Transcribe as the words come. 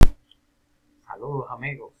Saludos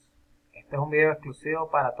amigos, este es un video exclusivo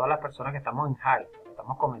para todas las personas que estamos en Hype,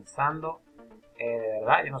 estamos comenzando. De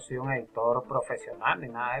verdad, yo no soy un editor profesional ni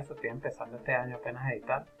nada de eso, estoy empezando este año apenas a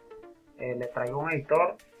editar. Les traigo un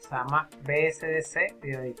editor, se llama VSDC,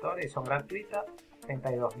 video editor, y son gratuitas,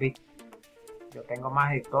 32 bits. Yo tengo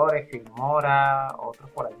más editores, Filmora, otros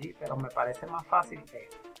por allí, pero me parece más fácil que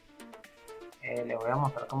les voy a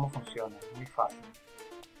mostrar cómo funciona, es muy fácil.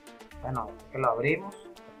 Bueno, que lo abrimos,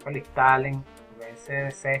 después lo instalen.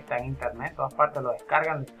 VSDC está en internet, en todas partes lo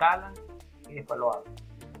descargan, lo instalan y después lo abren.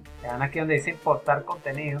 Le dan aquí donde dice importar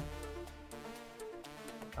contenido,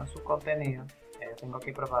 están sus contenidos. Yo tengo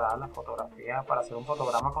aquí preparada la fotografía para hacer un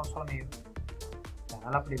fotograma con sonido. Le dan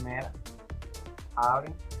a la primera,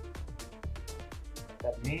 abren,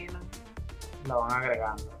 terminan, lo van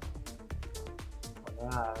agregando.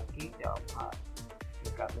 Vuelven a dar aquí, ya vamos a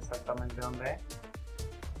explicarle exactamente dónde es.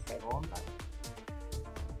 Segunda,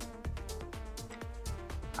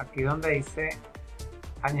 aquí donde dice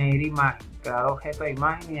añadir imagen, crear objeto de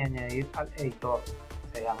imagen y añadir al editor,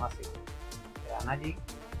 se llama así. Le dan allí,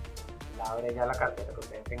 le abre ya la carpeta que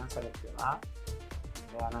ustedes tengan seleccionada,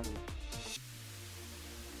 le dan allí,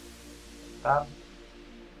 aceptar,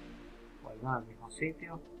 vuelven al mismo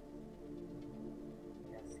sitio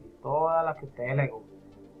y así todas las que a ustedes les gusten.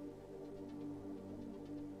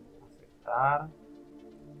 Aceptar.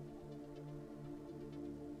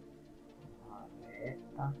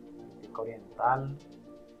 Esta, pico oriental,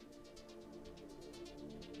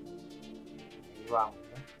 y vamos,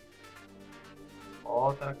 ¿eh?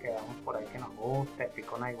 Otra que veamos por ahí que nos guste, el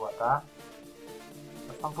pico naiguatá.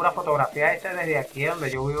 Estas son puras fotografías hechas desde aquí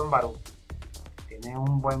donde yo vivo en Barú. Tiene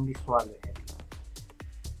un buen visual desde aquí.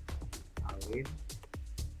 Abrir.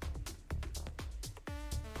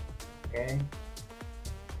 Ok.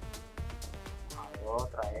 Vamos a ver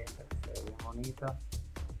otra, esta que se ve bien bonita.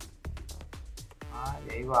 Y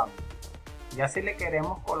ahí vamos. Ya si le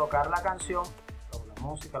queremos colocar la canción o la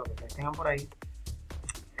música, lo que ustedes tengan por ahí,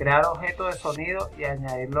 crear objeto de sonido y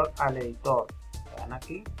añadirlo al editor. Le dan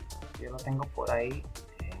aquí, yo lo tengo por ahí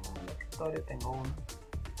en el escritorio, tengo uno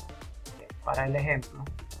que es para el ejemplo.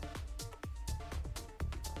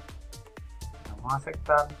 Vamos a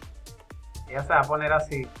aceptar. Ella se va a poner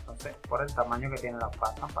así, entonces por el tamaño que tiene, la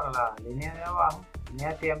pasan para la línea de abajo, línea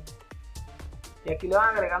de tiempo. Y aquí le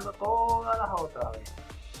van agregando todas las otras,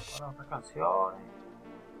 todas las otras canciones,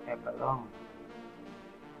 perdón,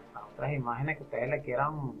 las otras imágenes que ustedes le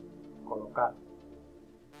quieran colocar.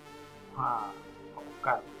 Vamos a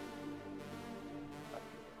buscar.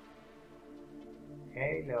 Ok,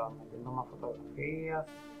 le van metiendo más fotografías.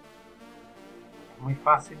 Es muy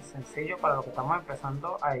fácil, sencillo para lo que estamos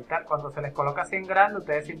empezando a editar. Cuando se les coloca así en grande,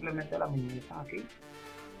 ustedes simplemente la minimizan aquí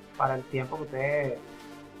para el tiempo que ustedes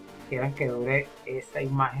quieran que dure esa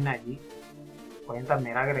imagen allí. Pueden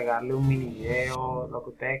también agregarle un mini video, lo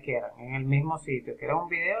que ustedes quieran, en el mismo sitio. Quieren un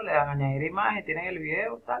video, le dan a añadir imagen, tienen el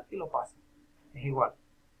video tal y lo pasan. Es igual.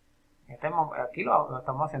 Aquí lo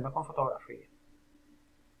estamos haciendo con fotografía.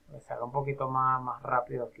 Que se haga un poquito más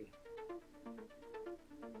rápido aquí.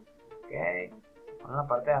 Ok. Ponen la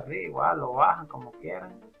parte de arriba, igual lo bajan como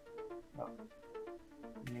quieran.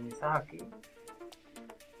 Minimizas aquí.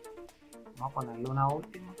 Vamos a ponerle una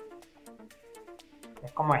última.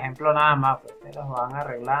 Es como ejemplo nada más, pues ustedes los van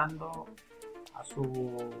arreglando a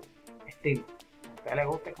su estilo. A ustedes les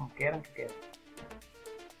guste, como quieran que quede.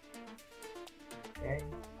 Okay.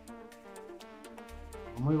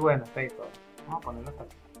 Es muy bueno este editor. Vamos a ponerlo hasta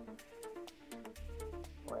aquí.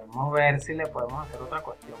 Podemos ver si le podemos hacer otra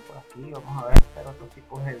cuestión por aquí. Vamos a ver, hacer otros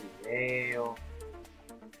tipos de video.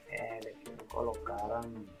 Le quiero colocar,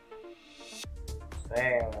 no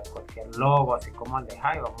sé, cualquier logo, así como el de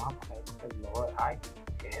Hype. Vamos a poner el logo de Hype,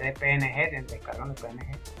 que es de PNG, descargan de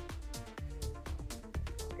PNG.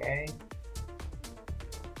 Ok.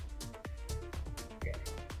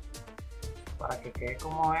 Para que quede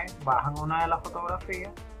como es, bajan una de las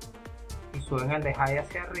fotografías y suben el de Hype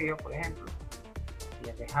hacia arriba, por ejemplo, y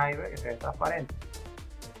el de Hype que se ve transparente,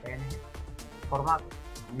 PNG, formato,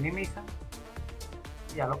 minimizan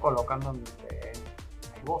y ya lo colocan donde ustedes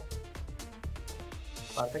les gusta.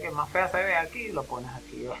 La parte que más fea se ve aquí, lo pones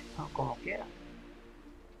aquí como quieran.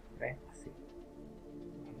 ¿Ven? Así.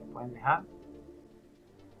 Ahí lo pueden dejar.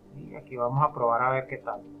 Y aquí vamos a probar a ver qué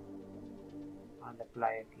tal. Vamos a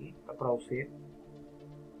play aquí, para producir.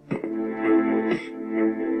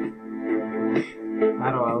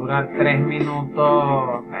 Claro, va a durar 3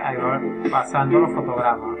 minutos. Ahí va pasando los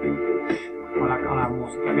fotogramas con la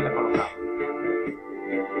música que le colocamos.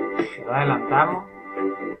 Aquí lo adelantamos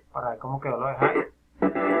para ver cómo quedó lo de Hype. Y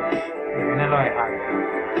viene lo de Hype.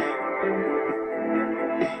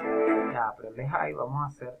 Ya, pero nivel de high, vamos a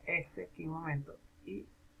hacer este aquí un momento, y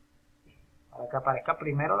para que aparezca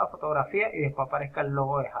primero la fotografía y después aparezca el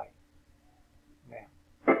logo de high. Vean.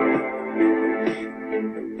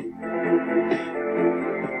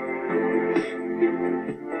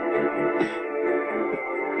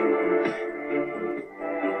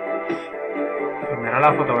 Primero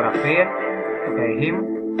la fotografía, lo que dijimos.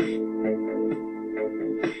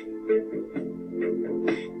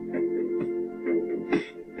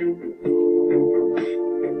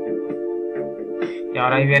 Y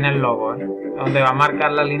ahora ahí viene el logo, donde va a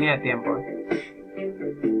marcar la línea de tiempo.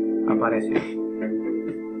 Apareció.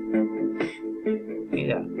 Y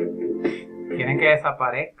ya. Quieren que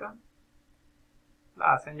desaparezca,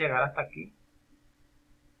 la hacen llegar hasta aquí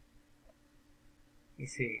y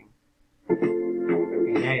siguen.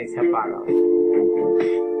 Y ahí se apaga.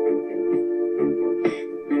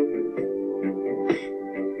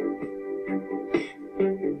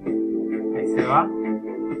 Ahí se va.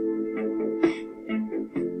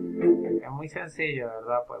 Es muy sencillo,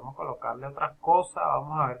 ¿verdad? Podemos colocarle otras cosas.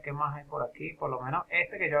 Vamos a ver qué más hay por aquí. Por lo menos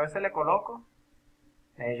este que yo a veces le coloco.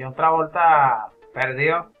 John Travolta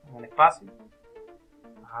perdido en el espacio.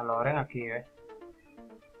 Lo abren aquí, ¿ves?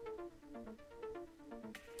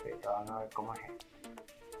 Sí, van a ver cómo es esto.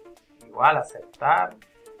 Igual, aceptar.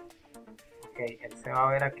 Ok, él se va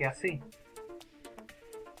a ver aquí así.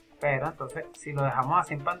 Pero entonces, si lo dejamos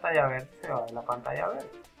así en pantalla verde, se va a ver la pantalla verde.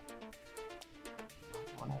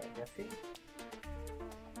 Vamos a poner aquí así.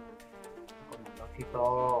 Poniendo aquí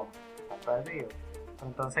todo está perdido.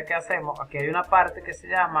 Entonces, ¿qué hacemos? Aquí hay una parte que se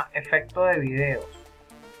llama efecto de videos.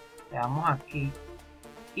 Le damos aquí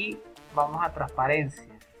y vamos a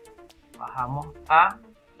transparencia. Bajamos a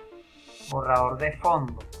borrador de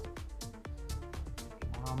fondo.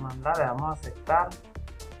 Vamos a mandar, le damos a aceptar.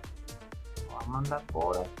 Vamos a mandar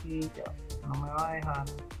por aquí. Ya no me va a dejar.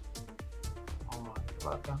 Vamos a ver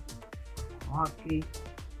por acá. Vamos aquí.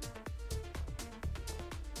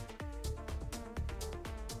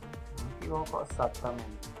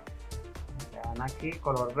 Exactamente. Le dan aquí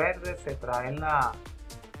color verde, se traen la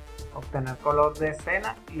obtener color de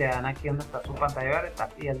escena y le dan aquí donde está su pantalla verde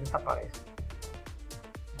y él desaparece.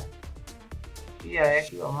 Y de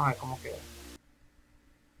aquí vamos a ver cómo queda.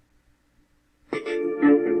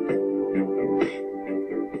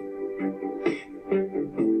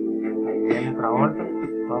 Ahí viene otra vuelta,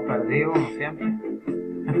 todo perdido como siempre.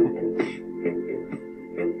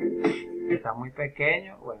 Está muy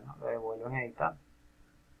pequeño, bueno, lo devuelven a editar.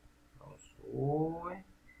 Lo sube,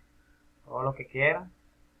 todo lo que quieran.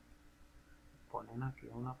 Ponen aquí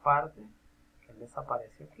una parte, que él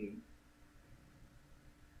desaparece aquí.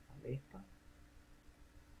 Listo.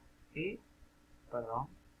 Y, perdón,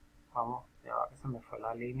 vamos, ya va que se me fue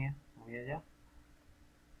la línea muy allá.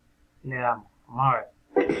 Le damos, vamos a ver.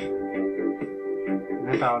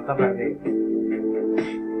 Esta vuelta perdida.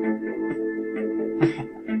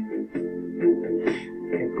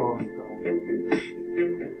 Qué cómico.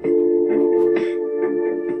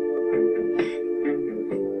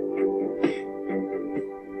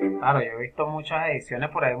 Claro, yo he visto muchas ediciones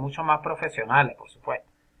por ahí mucho más profesionales, por supuesto.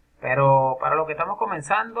 Pero para lo que estamos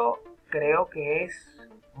comenzando, creo que es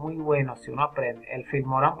muy bueno si uno aprende. El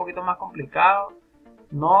Filmora es un poquito más complicado.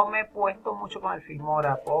 No me he puesto mucho con el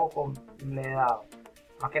Filmora, poco le he dado.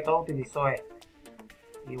 Más que todo utilizo este.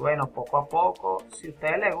 Y bueno, poco a poco, si a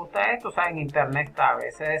ustedes les gusta esto, saben, en internet está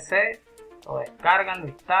VSDC, lo descargan, lo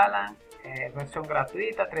instalan, versión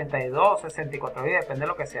gratuita, 32, 64 GB, depende de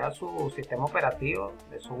lo que sea su sistema operativo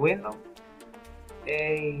de su Windows.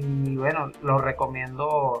 Y bueno, les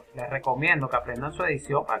recomiendo que aprendan su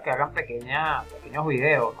edición para que hagan pequeños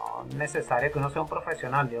videos. No es necesario que uno sea un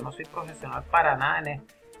profesional, yo no soy profesional para nada en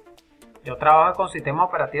esto. Yo trabajo con sistemas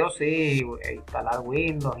operativos, sí, instalar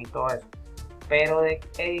Windows y todo eso. Pero de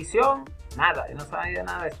edición, nada, yo no sabía de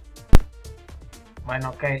nada de eso.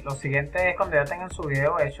 Bueno, ok, lo siguiente es cuando ya tengan su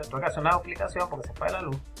video hecho, tengo que hacer una duplicación porque se fue la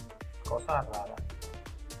luz. Cosas raras.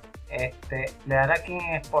 Le daré aquí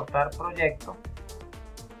en exportar proyecto,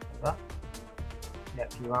 ¿verdad? Y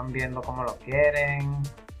aquí van viendo cómo lo quieren.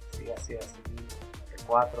 Así,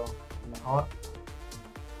 MP4, mejor.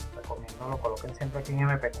 Recomiendo lo coloquen siempre aquí en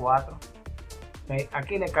MP4. Okay,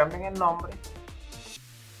 aquí le cambien el nombre.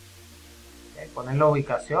 Ponen la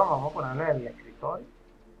ubicación, vamos a ponerle el escritorio.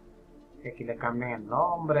 Y aquí le cambian el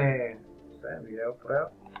nombre, no sé, video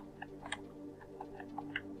prueba.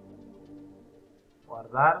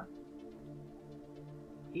 Guardar.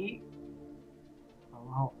 Y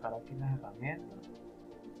vamos a buscar aquí las herramientas.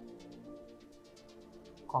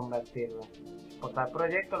 Convertirlo. Exportar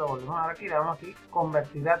proyecto, lo volvemos a dar aquí, le damos aquí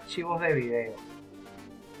convertir archivos de video.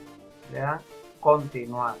 Le dan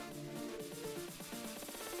continuar.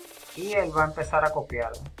 y él va a empezar a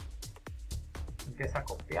copiar, ¿no? Empieza a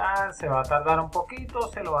copiar, se va a tardar un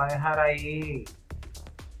poquito, se lo va a dejar ahí,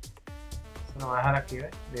 se lo va a dejar aquí,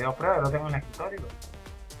 ¿ves? Video prueba, yo lo tengo en el escritorio.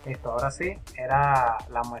 Listo, ahora sí, era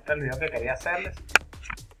la muestra del video que quería hacerles,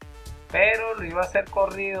 pero lo iba a hacer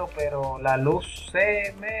corrido, pero la luz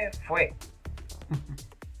se me fue.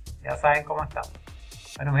 Ya saben cómo estamos.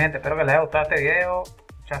 Bueno, mi gente, espero que les haya gustado este video.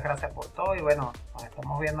 Muchas gracias por todo y bueno, nos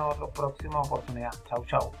estamos viendo en la próxima oportunidad. Chau,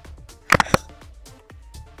 chau.